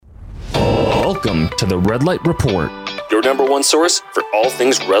Welcome to the Red Light Report, your number one source for all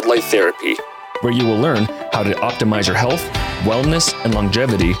things red light therapy, where you will learn how to optimize your health, wellness, and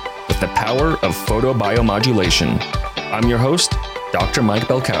longevity with the power of photobiomodulation. I'm your host, Dr. Mike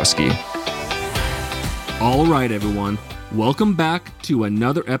Belkowski. All right, everyone. Welcome back to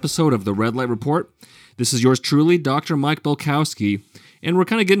another episode of the Red Light Report. This is yours truly, Dr. Mike Belkowski, and we're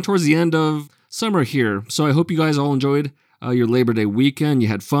kind of getting towards the end of summer here, so I hope you guys all enjoyed your Labor Day weekend. You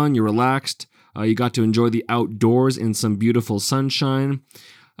had fun, you relaxed, you got to enjoy the outdoors in some beautiful sunshine.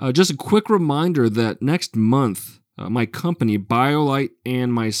 Just a quick reminder that next month, my company, BioLight,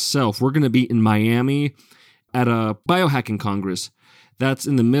 and myself, we're going to be in Miami at a biohacking congress. That's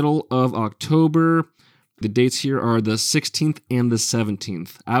in the middle of October. The dates here are the 16th and the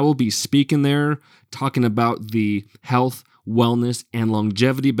 17th. I will be speaking there, talking about the health, wellness, and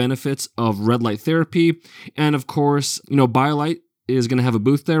longevity benefits of red light therapy. And of course, BioLight is going to have a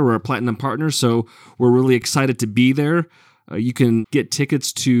booth there. We're a platinum partner, so we're really excited to be there. You can get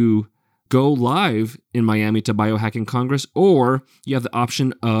tickets to go live in Miami to Biohacking Congress, or you have the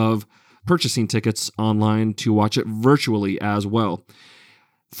option of purchasing tickets online to watch it virtually as well.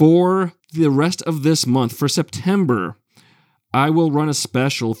 For the rest of this month, for September, I will run a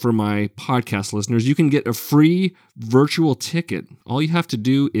special for my podcast listeners. You can get a free virtual ticket. All you have to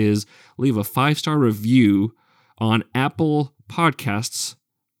do is leave a 5-star review on Apple Podcasts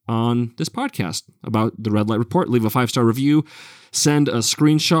on this podcast about the Red Light Report. Leave a 5-star review. Send a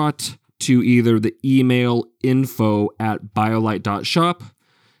screenshot to either the email info@biolight.shop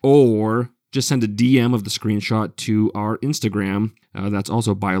or just send a DM of the screenshot to our Instagram. That's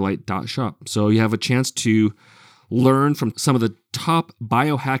also biolight.shop. So you have a chance to learn from some of the top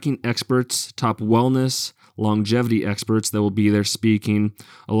biohacking experts, top wellness, longevity experts that will be there speaking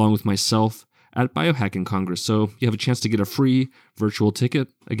along with myself at Biohacking Congress. So you have a chance to get a free virtual ticket.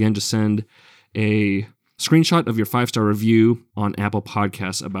 Again, just send a screenshot of your 5-star review on Apple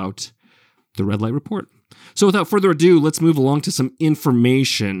Podcasts about the Red Light Report. So without further ado, let's move along to some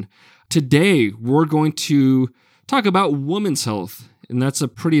information. Today, we're going to talk about women's health, and that's a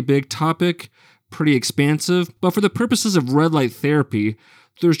pretty big topic, pretty expansive, but for the purposes of red light therapy,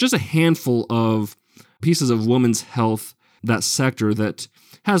 there's just a handful of pieces of women's health, that sector, that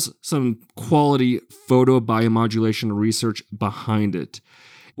has some quality photobiomodulation research behind it.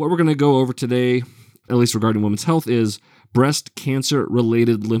 What we're going to go over today, at least regarding women's health, is breast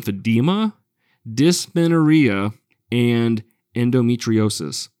cancer-related lymphedema, dysmenorrhea, and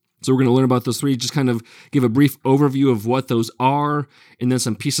endometriosis. So we're going to learn about those three, just kind of give a brief overview of what those are, and then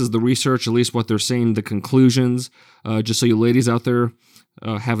some pieces of the research, at least what they're saying, the conclusions, just so you ladies out there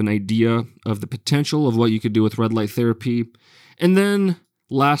have an idea of the potential of what you could do with red light therapy. And then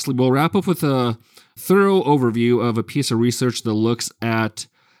lastly, we'll wrap up with a thorough overview of a piece of research that looks at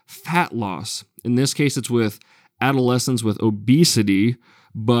fat loss. In this case, it's with adolescents with obesity,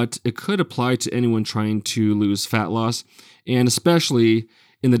 but it could apply to anyone trying to lose fat loss, and especially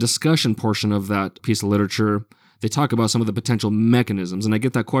in the discussion portion of that piece of literature, they talk about some of the potential mechanisms, and I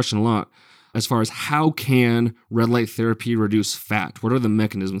get that question a lot as far as how can red light therapy reduce fat? What are the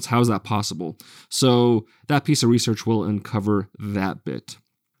mechanisms? How is that possible? So that piece of research will uncover that bit.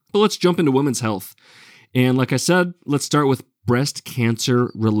 But let's jump into women's health. And like I said, let's start with breast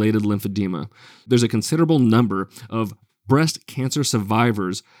cancer-related lymphedema. There's a considerable number of breast cancer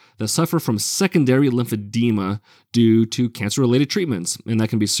survivors that suffer from secondary lymphedema due to cancer-related treatments, and that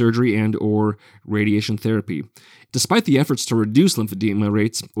can be surgery and or radiation therapy. Despite the efforts to reduce lymphedema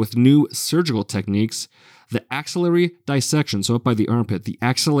rates with new surgical techniques, the axillary dissection, so up by the armpit, the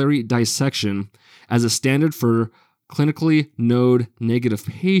axillary dissection as a standard for clinically node-negative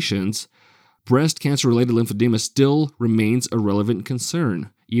patients, breast cancer-related lymphedema still remains a relevant concern,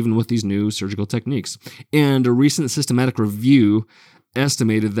 even with these new surgical techniques. And a recent systematic review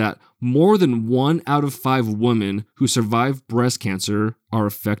estimated that more than 1 out of 5 women who survive breast cancer are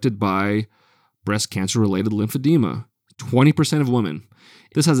affected by breast cancer-related lymphedema. 20% of women.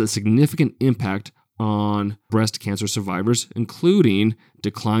 This has a significant impact on breast cancer survivors, including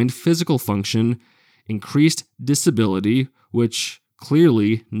declined physical function, increased disability, which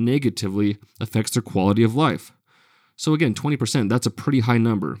clearly negatively affects their quality of life. So again, 20%, that's a pretty high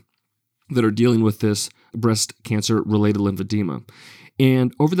number that are dealing with this breast cancer-related lymphedema.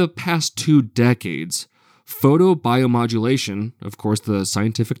 And over the past 2 decades, photobiomodulation, of course the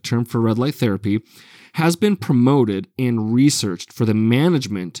scientific term for red light therapy, has been promoted and researched for the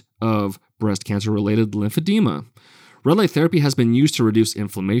management of breast cancer-related lymphedema. Red light therapy has been used to reduce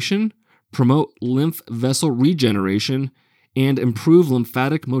inflammation, promote lymph vessel regeneration, and improve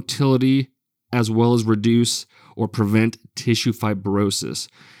lymphatic motility, as well as reduce or prevent tissue fibrosis.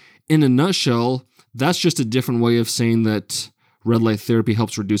 in a nutshell, that's just a different way of saying that red light therapy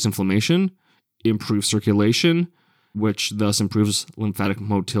helps reduce inflammation, improve circulation, which thus improves lymphatic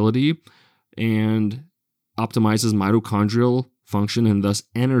motility, and optimizes mitochondrial function and thus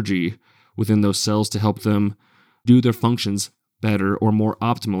energy within those cells to help them do their functions better or more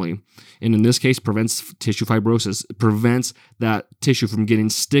optimally. And in this case, prevents tissue fibrosis. It prevents that tissue from getting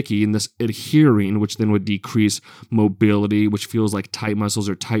sticky and this adhering, which then would decrease mobility, which feels like tight muscles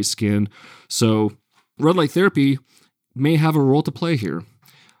or tight skin. So red light therapy may have a role to play here.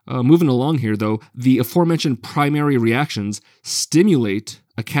 Moving along here, though, the aforementioned primary reactions stimulate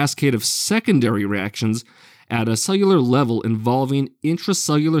a cascade of secondary reactions at a cellular level involving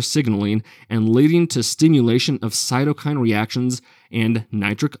intracellular signaling and leading to stimulation of cytokine reactions and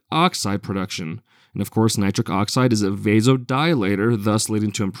nitric oxide production. And of course, nitric oxide is a vasodilator, thus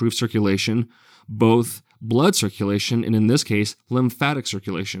leading to improved circulation, both blood circulation and in this case, lymphatic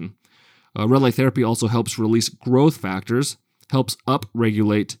circulation. Red light therapy also helps release growth factors, helps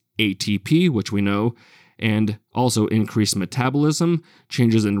upregulate ATP, which we know, and also increase metabolism,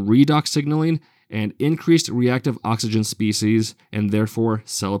 changes in redox signaling, and increased reactive oxygen species, and therefore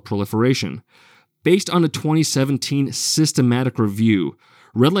cell proliferation. Based on a 2017 systematic review,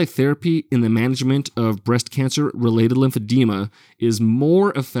 red light therapy in the management of breast cancer-related lymphedema is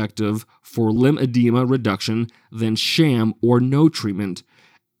more effective for lymphedema reduction than sham or no treatment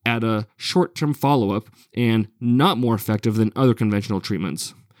at a short-term follow-up and not more effective than other conventional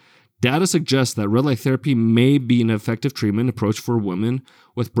treatments. Data suggests that red light therapy may be an effective treatment approach for women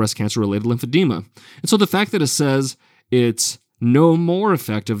with breast cancer-related lymphedema. And so the fact that it says it's no more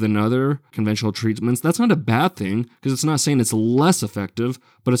effective than other conventional treatments, that's not a bad thing because it's not saying it's less effective,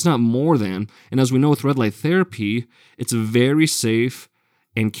 but it's not more than. And as we know with red light therapy, it's very safe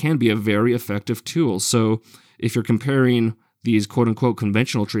and can be a very effective tool. So if you're comparing these quote-unquote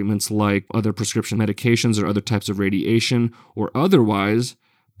conventional treatments like other prescription medications or other types of radiation or otherwise,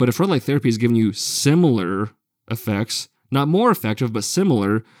 but if red light therapy is giving you similar effects, not more effective, but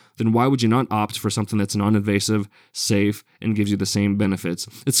similar, then why would you not opt for something that's non-invasive, safe, and gives you the same benefits?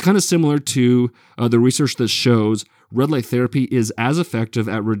 It's kind of similar to the research that shows red light therapy is as effective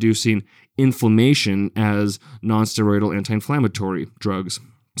at reducing inflammation as non-steroidal anti-inflammatory drugs.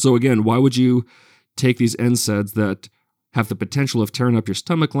 So again, why would you take these NSAIDs that have the potential of tearing up your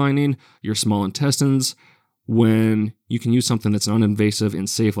stomach lining, your small intestines, when you can use something that's non-invasive and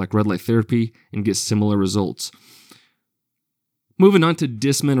safe like red light therapy and get similar results? Moving on to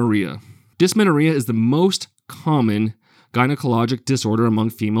dysmenorrhea. Dysmenorrhea is the most common gynecologic disorder among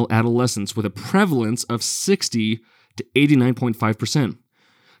female adolescents with a prevalence of 60 to 89.5%.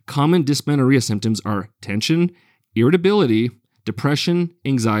 Common dysmenorrhea symptoms are tension, irritability, depression,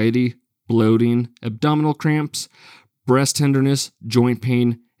 anxiety, bloating, abdominal cramps, breast tenderness, joint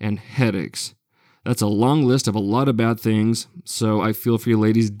pain, and headaches. That's a long list of a lot of bad things, so I feel for you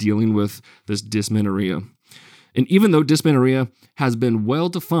ladies dealing with this dysmenorrhea. And even though dysmenorrhea has been well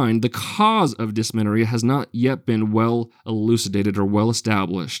defined, the cause of dysmenorrhea has not yet been well elucidated or well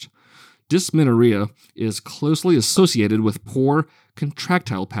established. Dysmenorrhea is closely associated with poor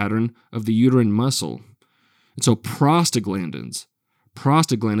contractile pattern of the uterine muscle. And so prostaglandins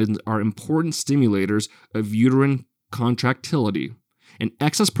are important stimulators of uterine contractility. And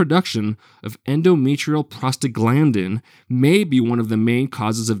excess production of endometrial prostaglandin may be one of the main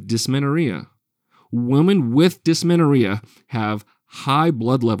causes of dysmenorrhea. Women with dysmenorrhea have high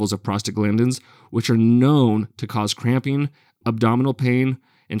blood levels of prostaglandins, which are known to cause cramping, abdominal pain,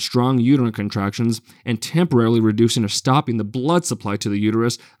 and strong uterine contractions, and temporarily reducing or stopping the blood supply to the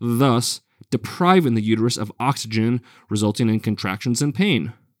uterus, thus depriving the uterus of oxygen, resulting in contractions and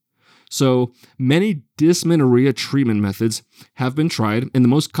pain. So many dysmenorrhea treatment methods have been tried, and the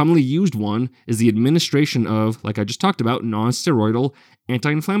most commonly used one is the administration of, like I just talked about, non-steroidal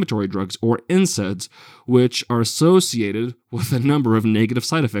anti-inflammatory drugs, or NSAIDs, which are associated with a number of negative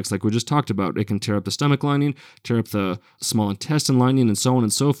side effects like we just talked about. It can tear up the stomach lining, tear up the small intestine lining, and so on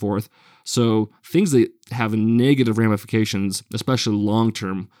and so forth. So things that have negative ramifications, especially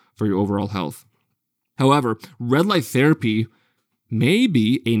long-term, for your overall health. However, red light therapy may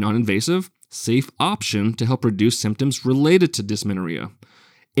be a non-invasive, safe option to help reduce symptoms related to dysmenorrhea.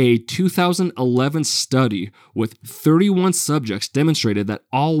 A 2011 study with 31 subjects demonstrated that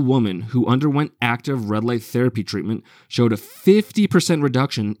all women who underwent active red light therapy treatment showed a 50%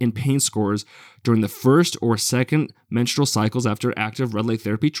 reduction in pain scores during the first or second menstrual cycles after active red light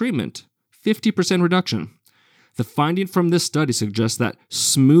therapy treatment. 50% reduction. The finding from this study suggests that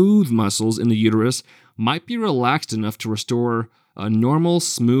smooth muscles in the uterus might be relaxed enough to restore a normal,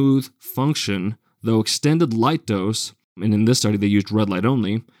 smooth function, though extended light dose, and in this study they used red light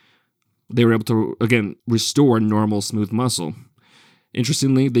only, they were able to, again, restore normal smooth muscle.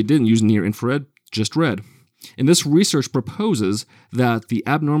 Interestingly, they didn't use near infrared, just red. And this research proposes that the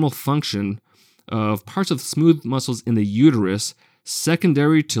abnormal function of parts of smooth muscles in the uterus,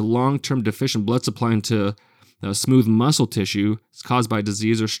 secondary to long-term deficient blood supply into smooth muscle tissue, is caused by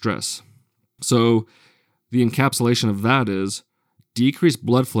disease or stress. So the encapsulation of that is decreased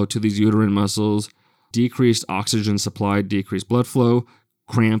blood flow to these uterine muscles, decreased oxygen supply, decreased blood flow,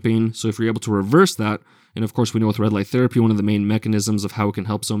 cramping. So if you're able to reverse that, and of course we know with red light therapy, one of the main mechanisms of how it can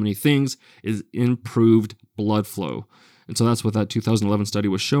help so many things is improved blood flow. And so that's what that 2011 study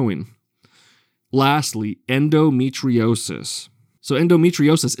was showing. Lastly, endometriosis. So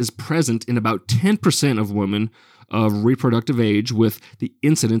endometriosis is present in about 10% of women of reproductive age, with the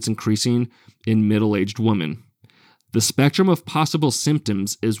incidence increasing in middle-aged women. The spectrum of possible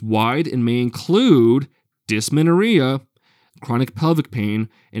symptoms is wide and may include dysmenorrhea, chronic pelvic pain,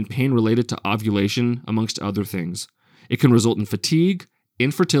 and pain related to ovulation, amongst other things. It can result in fatigue,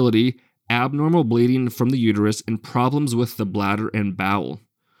 infertility, abnormal bleeding from the uterus, and problems with the bladder and bowel.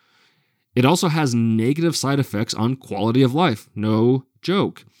 It also has negative side effects on quality of life, no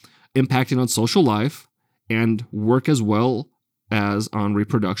joke, impacting on social life and work, as well as on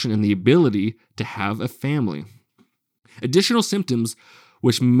reproduction and the ability to have a family. Additional symptoms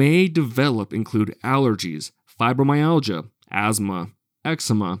which may develop include allergies, fibromyalgia, asthma,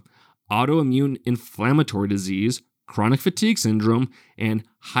 eczema, autoimmune inflammatory disease, chronic fatigue syndrome, and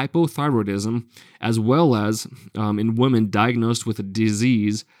hypothyroidism, as well as in women diagnosed with a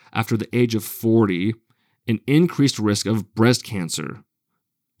disease after the age of 40, an increased risk of breast cancer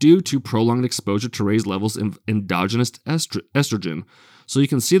due to prolonged exposure to raised levels of endogenous estrogen. So you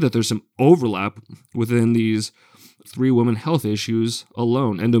can see that there's some overlap within these 3 women health issues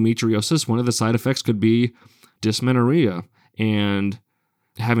alone. Endometriosis, one of the side effects could be dysmenorrhea, and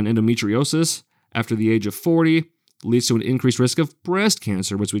having endometriosis after the age of 40 leads to an increased risk of breast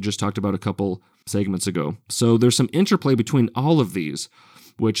cancer, which we just talked about a couple segments ago. So there's some interplay between all of these,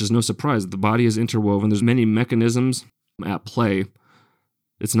 which is no surprise. The body is interwoven. There's many mechanisms at play.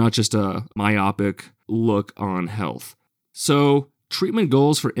 It's not just a myopic look on health. So treatment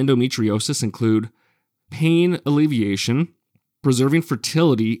goals for endometriosis include pain alleviation, preserving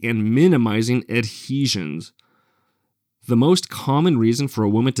fertility, and minimizing adhesions. The most common reason for a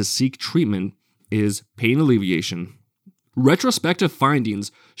woman to seek treatment is pain alleviation. Retrospective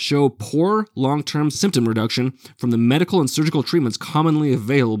findings show poor long-term symptom reduction from the medical and surgical treatments commonly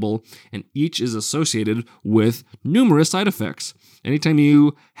available, and each is associated with numerous side effects. Anytime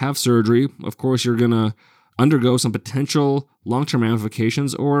you have surgery, of course, you're going to undergo some potential long-term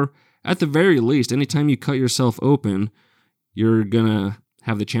ramifications, or at the very least, anytime you cut yourself open, you're going to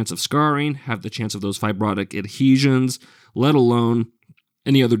have the chance of scarring, have the chance of those fibrotic adhesions, let alone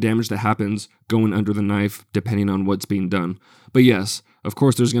any other damage that happens going under the knife, depending on what's being done. But yes, of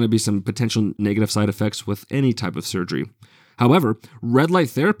course, there's going to be some potential negative side effects with any type of surgery. However, red light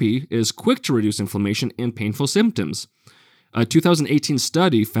therapy is quick to reduce inflammation and painful symptoms. A 2018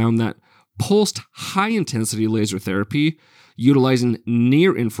 study found that pulsed high-intensity laser therapy utilizing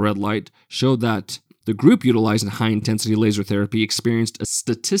near-infrared light showed that the group utilizing high-intensity laser therapy experienced a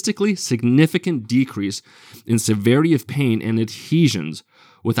statistically significant decrease in severity of pain and adhesions,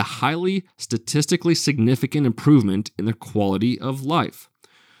 with a highly statistically significant improvement in their quality of life.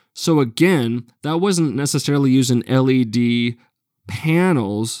 So again, that wasn't necessarily using LED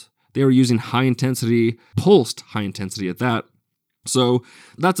panels. They were using high-intensity, pulsed high-intensity at that. So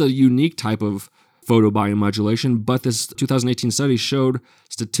that's a unique type of photobiomodulation, but this 2018 study showed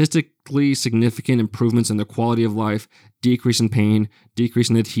statistically significant improvements in their quality of life, decrease in pain, decrease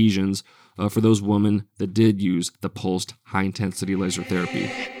in adhesions for those women that did use the pulsed high-intensity laser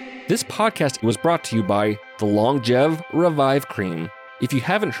therapy. This podcast was brought to you by the Longev Revive Cream. If you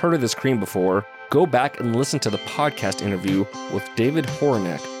haven't heard of this cream before, go back and listen to the podcast interview with David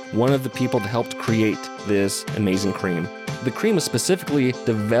Horinek, one of the people that helped create this amazing cream. The cream is specifically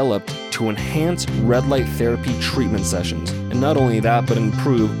developed to enhance red light therapy treatment sessions, and not only that, but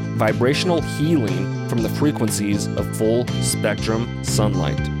improve vibrational healing from the frequencies of full spectrum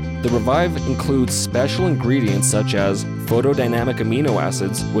sunlight. The Revive includes special ingredients such as photodynamic amino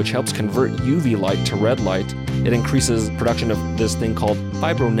acids, which helps convert UV light to red light. It increases production of this thing called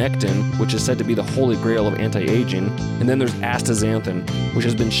fibronectin, which is said to be the holy grail of anti-aging. And then there's astaxanthin, which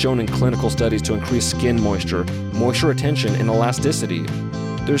has been shown in clinical studies to increase skin moisture retention, and elasticity.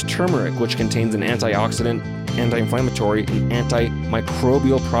 There's turmeric, which contains an antioxidant anti-inflammatory, and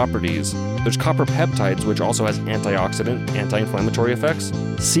antimicrobial properties. There's copper peptides, which also has antioxidant, anti-inflammatory effects.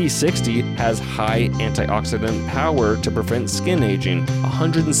 C60 has high antioxidant power to prevent skin aging,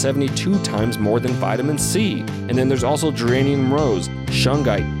 172 times more than vitamin C. And then there's also geranium rose,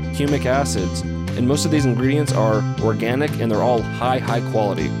 shungite, humic acids, and most of these ingredients are organic and they're all high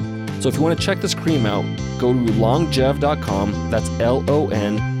quality. So if you want to check this cream out, go to longev.com, that's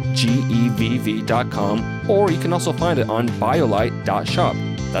LONGEVV.com, or you can also find it on biolight.shop.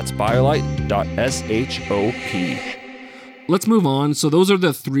 That's biolight.shop. Let's move on. So those are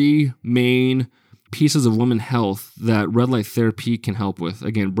the three main pieces of women health that red light therapy can help with.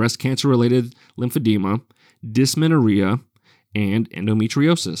 Again, breast cancer-related lymphedema, dysmenorrhea, and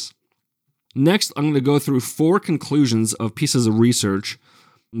endometriosis. Next, I'm going to go through 4 conclusions of pieces of research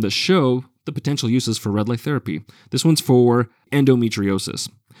that show the potential uses for red light therapy. This one's for endometriosis.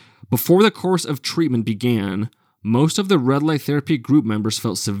 Before the course of treatment began, most of the red light therapy group members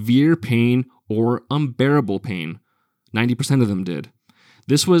felt severe pain or unbearable pain. 90% of them did.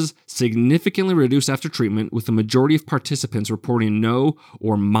 This was significantly reduced after treatment, with the majority of participants reporting no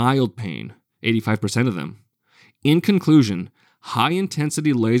or mild pain, 85% of them. In conclusion,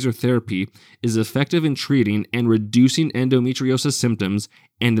 high-intensity laser therapy is effective in treating and reducing endometriosis symptoms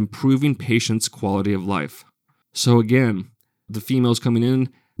and improving patients' quality of life. So again, the females coming in,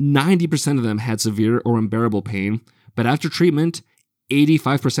 90% of them had severe or unbearable pain, but after treatment,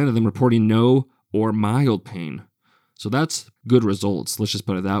 85% of them reporting no or mild pain. So that's good results, let's just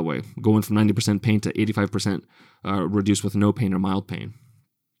put it that way, going from 90% pain to 85% reduced with no pain or mild pain.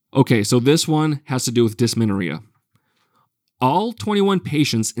 Okay, so this one has to do with dysmenorrhea. All 21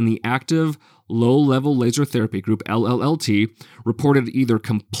 patients in the active low-level laser therapy group, LLLT, reported either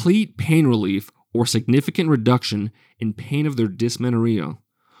complete pain relief or significant reduction in pain of their dysmenorrhea.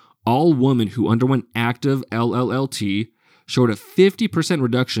 All women who underwent active LLLT showed a 50%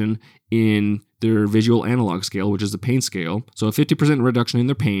 reduction in their visual analog scale, which is the pain scale. So a 50% reduction in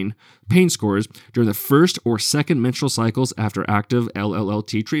their pain scores during the first or second menstrual cycles after active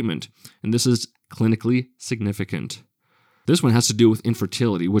LLLT treatment. And this is clinically significant. This one has to do with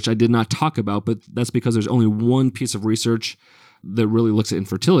infertility, which I did not talk about, but that's because there's only one piece of research that really looks at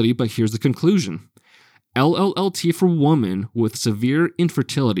infertility, but here's the conclusion. LLLT for women with severe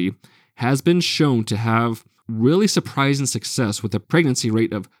infertility has been shown to have really surprising success with a pregnancy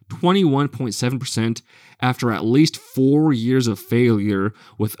rate of 21.7% after at least 4 years of failure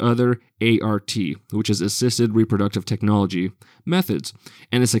with other ART, which is assisted reproductive technology methods,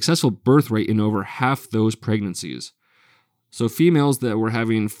 and a successful birth rate in over half those pregnancies. So females that were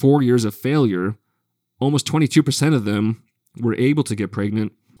having 4 years of failure, almost 22% of them were able to get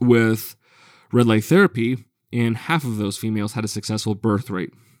pregnant with red light therapy, and half of those females had a successful birth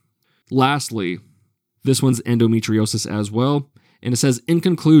rate. Lastly, this one's endometriosis as well, and it says, in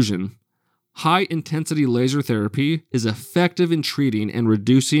conclusion, high-intensity laser therapy is effective in treating and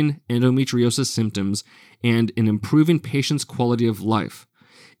reducing endometriosis symptoms and in improving patients' quality of life.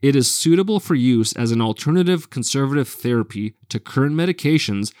 It is suitable for use as an alternative conservative therapy to current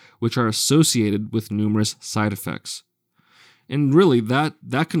medications, which are associated with numerous side effects. And really,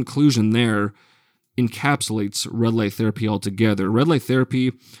 that conclusion there encapsulates red light therapy altogether. Red light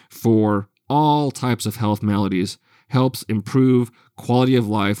therapy for all types of health maladies helps improve quality of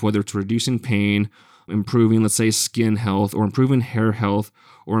life, whether it's reducing pain, improving, let's say, skin health, or improving hair health,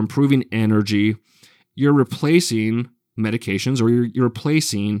 or improving energy. You're replacing medications, or you're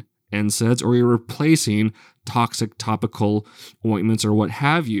replacing NSAIDs, or you're replacing toxic topical ointments or what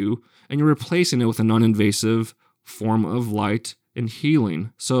have you, and you're replacing it with a non-invasive form of light and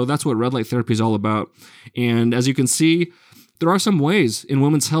healing. So that's what red light therapy is all about. And as you can see, there are some ways in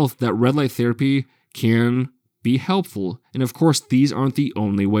women's health that red light therapy can be helpful. And of course, these aren't the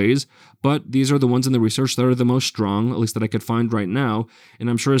only ways, but these are the ones in the research that are the most strong, at least that I could find right now. And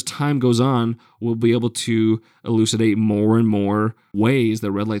I'm sure as time goes on, we'll be able to elucidate more and more ways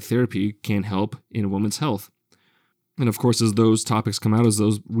that red light therapy can help in women's health. And of course, as those topics come out, as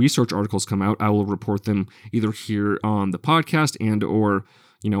those research articles come out, I will report them either here on the podcast and or,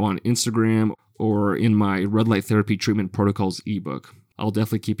 on Instagram or in my red light therapy treatment protocols ebook. I'll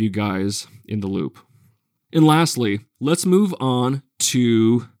definitely keep you guys in the loop. And lastly, let's move on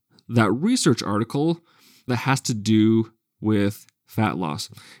to that research article that has to do with fat loss.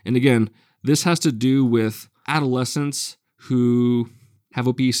 And again, this has to do with adolescents who have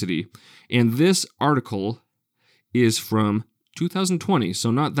obesity. And this article is from 2020,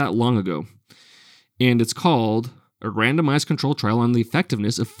 so not that long ago. And it's called A Randomized Control Trial on the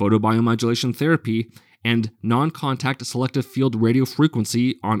Effectiveness of Photobiomodulation Therapy and non-contact selective field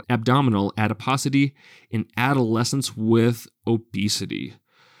radiofrequency on abdominal adiposity in adolescents with obesity.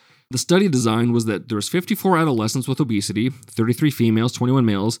 The study design was that there was 54 adolescents with obesity, 33 females, 21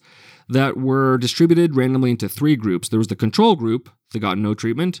 males, that were distributed randomly into 3 groups. There was the control group that got no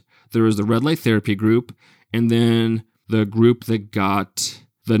treatment, there was the red light therapy group, and then the group that got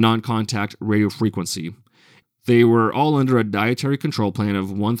the non-contact radiofrequency. They were all under a dietary control plan of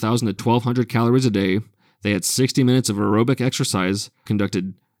 1,000 to 1,200 calories a day. They had 60 minutes of aerobic exercise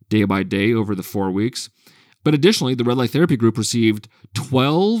conducted day by day over the 4 weeks. But additionally, the red light therapy group received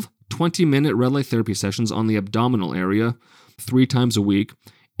 12 20-minute red light therapy sessions on the abdominal area 3 times a week,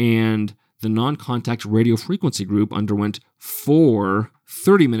 and the non-contact radiofrequency group underwent 4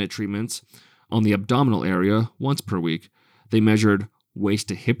 30-minute treatments on the abdominal area once per week. They measured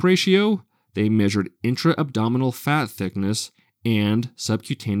waist-to-hip ratio, they measured intra-abdominal fat thickness, and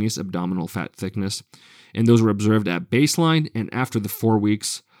subcutaneous abdominal fat thickness, and those were observed at baseline and after the 4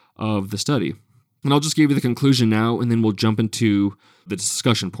 weeks of the study. And I'll just give you the conclusion now, and then we'll jump into the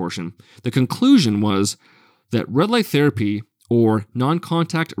discussion portion. The conclusion was that red light therapy, or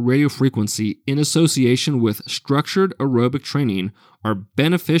non-contact radiofrequency in association with structured aerobic training, are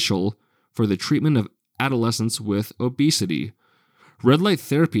beneficial for the treatment of adolescents with obesity. Red light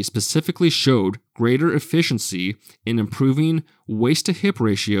therapy specifically showed greater efficiency in improving waist-to-hip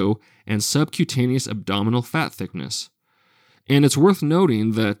ratio and subcutaneous abdominal fat thickness. And it's worth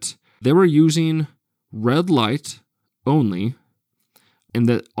noting that they were using red light only, and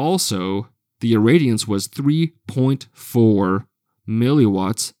that also the irradiance was 3.4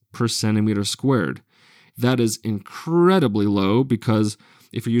 milliwatts per centimeter squared. That is incredibly low, because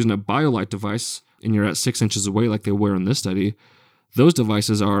if you're using a BioLight device and you're at 6 inches away like they were in this study, those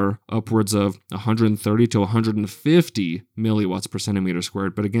devices are upwards of 130 to 150 milliwatts per centimeter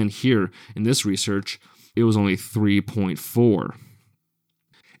squared. But again, here in this research, it was only 3.4.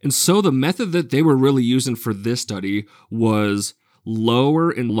 And so the method that they were really using for this study was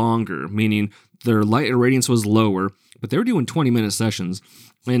lower and longer, meaning their light irradiance was lower, but they were doing 20-minute sessions.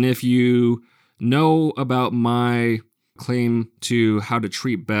 And if you know about my claim to how to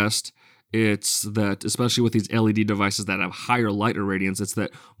treat best, it's that, especially with these LED devices that have higher light irradiance, it's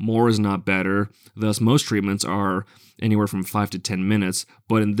that more is not better. Thus, most treatments are anywhere from 5 to 10 minutes.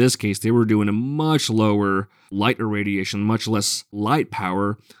 But in this case, they were doing a much lower light irradiation, much less light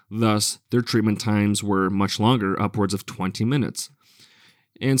power. Thus, their treatment times were much longer, upwards of 20 minutes.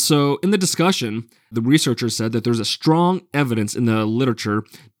 And so in the discussion, the researchers said that there's a strong evidence in the literature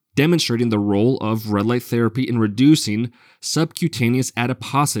demonstrating the role of red light therapy in reducing subcutaneous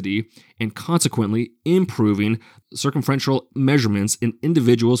adiposity and consequently improving circumferential measurements in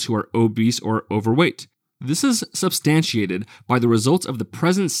individuals who are obese or overweight. This is substantiated by the results of the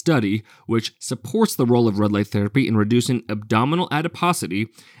present study, which supports the role of red light therapy in reducing abdominal adiposity,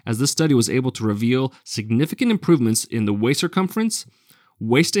 as this study was able to reveal significant improvements in the waist circumference,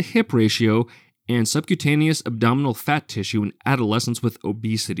 waist-to-hip ratio, and subcutaneous abdominal fat tissue in adolescents with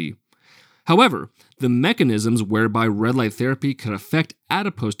obesity. However, the mechanisms whereby red light therapy could affect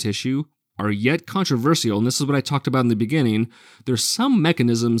adipose tissue are yet controversial, and this is what I talked about in the beginning. There's some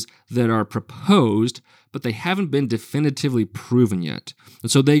mechanisms that are proposed, but they haven't been definitively proven yet. And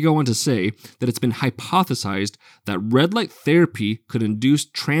so they go on to say that it's been hypothesized that red light therapy could induce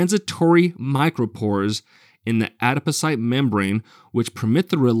transitory micropores in the adipocyte membrane, which permit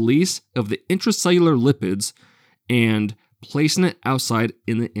the release of the intracellular lipids and placing it outside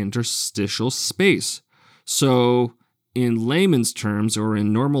in the interstitial space. So in layman's terms, or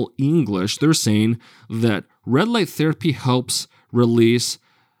in normal English, they're saying that red light therapy helps release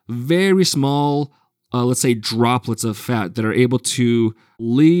very small, let's say, droplets of fat that are able to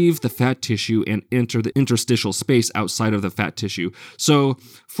leave the fat tissue and enter the interstitial space outside of the fat tissue. So,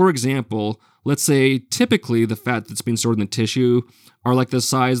 for example, let's say typically the fat that's being stored in the tissue are like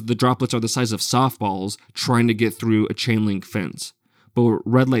the droplets are the size of softballs trying to get through a chain link fence. But what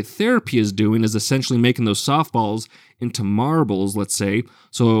red light therapy is doing is essentially making those softballs into marbles, let's say.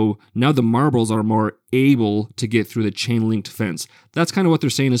 So now the marbles are more able to get through the chain linked fence. That's kind of what they're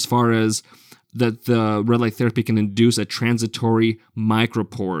saying as far as that the red light therapy can induce a transitory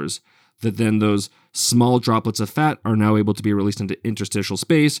micropores, that then those small droplets of fat are now able to be released into interstitial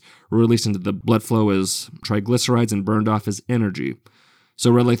space, released into the blood flow as triglycerides and burned off as energy.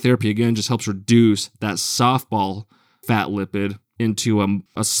 So red light therapy, again, just helps reduce that softball fat lipid into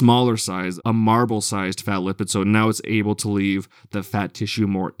a smaller size, a marble-sized fat lipid, so now it's able to leave the fat tissue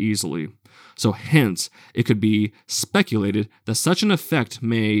more easily. So hence, it could be speculated that such an effect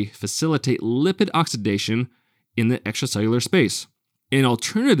may facilitate lipid oxidation in the extracellular space. An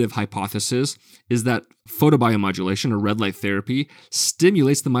alternative hypothesis is that photobiomodulation, or red light therapy,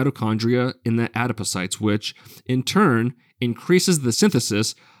 stimulates the mitochondria in the adipocytes, which in turn increases the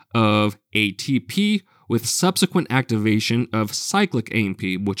synthesis of ATP with subsequent activation of cyclic AMP,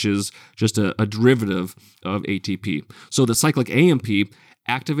 which is just a derivative of ATP. So the cyclic AMP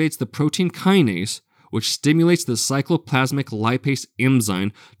activates the protein kinase, which stimulates the cycloplasmic lipase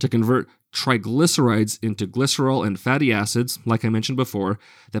enzyme to convert triglycerides into glycerol and fatty acids, like I mentioned before,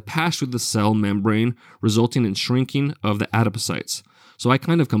 that pass through the cell membrane, resulting in shrinking of the adipocytes. So I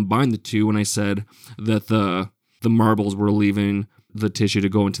kind of combined the two when I said that the marbles were leaving the tissue to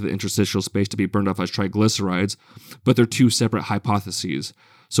go into the interstitial space to be burned off as triglycerides, but they're two separate hypotheses.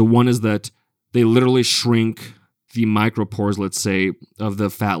 So one is that they literally shrink the micropores, let's say, of the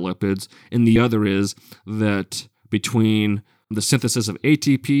fat lipids, and the other is that between the synthesis of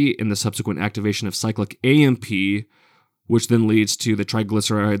ATP and the subsequent activation of cyclic AMP, which then leads to the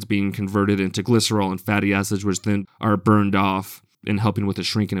triglycerides being converted into glycerol and fatty acids, which then are burned off and helping with the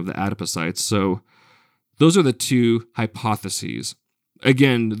shrinking of the adipocytes. So those are the two hypotheses.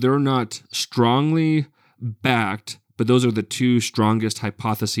 Again, they're not strongly backed, but those are the two strongest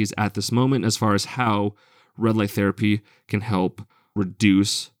hypotheses at this moment as far as how red light therapy can help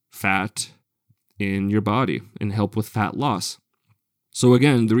reduce fat in your body and help with fat loss. So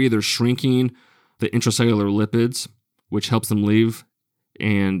again, they're either shrinking the intracellular lipids, which helps them leave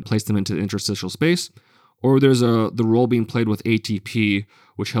and place them into the interstitial space, or there's the role being played with ATP,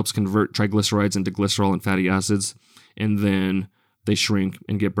 which helps convert triglycerides into glycerol and fatty acids, and then they shrink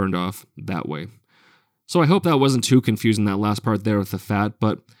and get burned off that way. So I hope that wasn't too confusing, that last part there with the fat,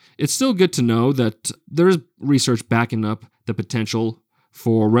 but it's still good to know that there's research backing up the potential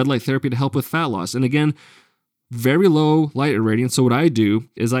for red light therapy to help with fat loss. And again, very low light irradiance. So what I do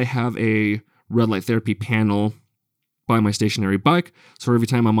is I have a red light therapy panel by my stationary bike. So every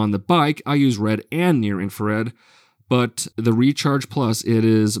time I'm on the bike, I use red and near infrared. But the Recharge Plus, it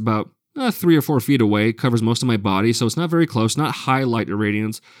is about 3 or 4 feet away, covers most of my body. So it's not very close, not high light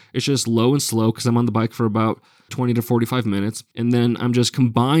irradiance. It's just low and slow because I'm on the bike for about 20 to 45 minutes. And then I'm just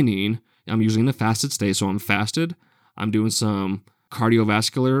combining, I'm using the fasted state. So I'm fasted. I'm doing some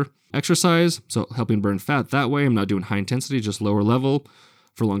cardiovascular exercise, so helping burn fat that way. I'm not doing high intensity, just lower level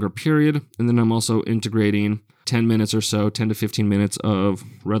for a longer period. And then I'm also integrating 10 minutes or so, 10 to 15 minutes of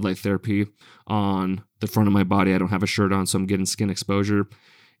red light therapy on the front of my body. I don't have a shirt on, so I'm getting skin exposure.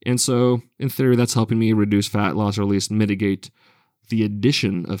 And so in theory, that's helping me reduce fat loss, or at least mitigate the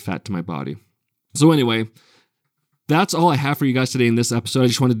addition of fat to my body. So anyway, that's all I have for you guys today in this episode. I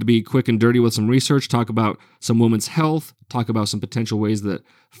just wanted to be quick and dirty with some research, talk about some women's health, talk about some potential ways that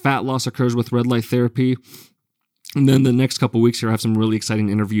fat loss occurs with red light therapy. And then the next couple weeks here, I have some really exciting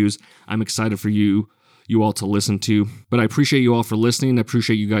interviews I'm excited for you all to listen to. But I appreciate you all for listening. I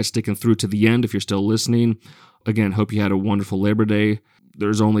appreciate you guys sticking through to the end if you're still listening. Again, hope you had a wonderful Labor Day.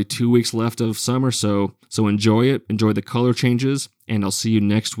 There's only 2 weeks left of summer, so enjoy it. Enjoy the color changes, and I'll see you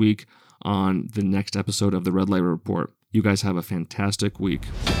next week on the next episode of the Red Light Report. You guys have a fantastic week.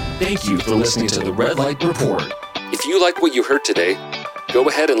 Thank you for listening to the Red Light Report. If you liked what you heard today, go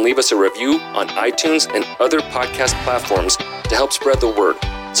ahead and leave us a review on iTunes and other podcast platforms to help spread the word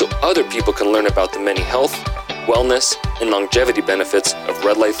so other people can learn about the many health, wellness, and longevity benefits of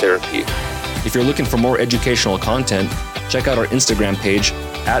red light therapy. If you're looking for more educational content, check out our Instagram page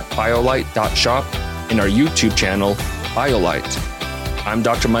 @biolight.shop and our YouTube channel, BioLight. I'm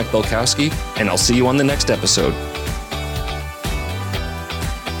Dr. Mike Belkowski, and I'll see you on the next episode.